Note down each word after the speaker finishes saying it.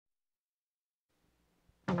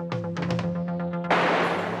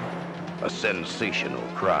A sensational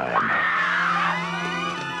crime.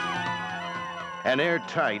 An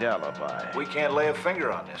airtight alibi. We can't lay a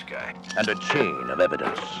finger on this guy. And a chain of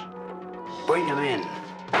evidence. Bring him in.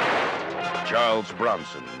 Charles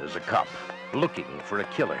Bronson is a cop looking for a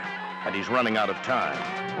killer, and he's running out of time.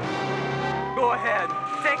 Go ahead,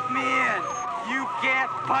 take me in. You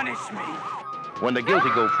can't punish me. When the guilty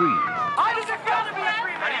go free, I just got to be a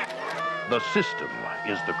free man. the system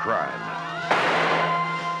is the crime.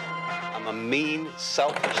 I'm a mean,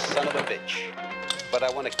 selfish son of a bitch. But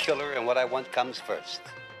I want a killer, and what I want comes first.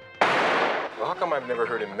 Well, how come I've never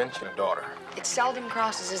heard him mention a daughter? It seldom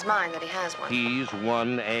crosses his mind that he has one. He's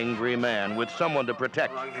one angry man with someone to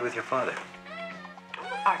protect. I'll argue with your father.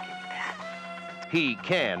 Argue with that. He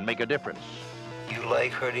can make a difference. You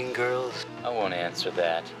like hurting girls? I won't answer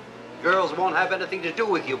that. Girls won't have anything to do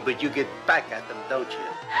with you, but you get back at them, don't you?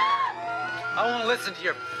 I won't listen to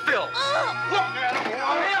your filth. Look, man,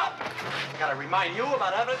 gotta remind you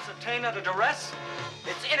about evidence obtained under duress.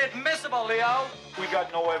 It's inadmissible, Leo. We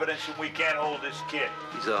got no evidence and we can't hold this kid.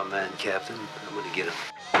 He's our man, Captain. I'm gonna get him.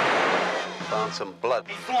 Found some blood.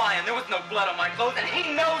 He's lying. There was no blood on my clothes, and he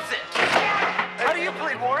knows it. How do you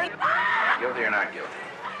plead, Warren? Guilty or not guilty?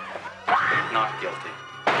 Not guilty.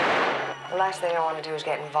 The last thing I want to do is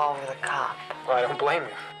get involved with a cop. Well, I don't blame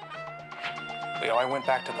you. Leo, I went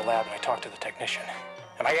back to the lab and I talked to the technician.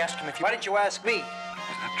 And I asked him if you... Why didn't you ask me? Is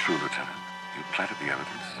that true, Lieutenant? You planted the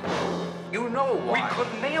evidence? You know why. We could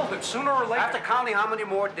have nailed it sooner or later. After counting how many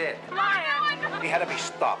more dead. He had to be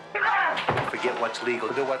stopped. Forget what's legal,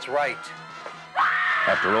 do what's right.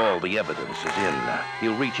 After all the evidence is in,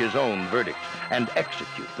 he'll reach his own verdict and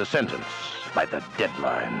execute the sentence by the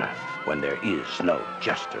deadline. When there is no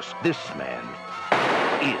justice, this man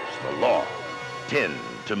is the law. 10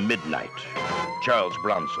 to midnight. Charles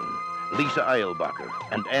Bronson, Lisa Eilbacher,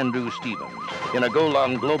 and Andrew Stevens in a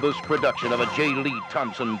Golan Globus production of a J. Lee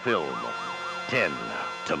Thompson film. 10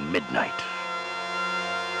 to midnight.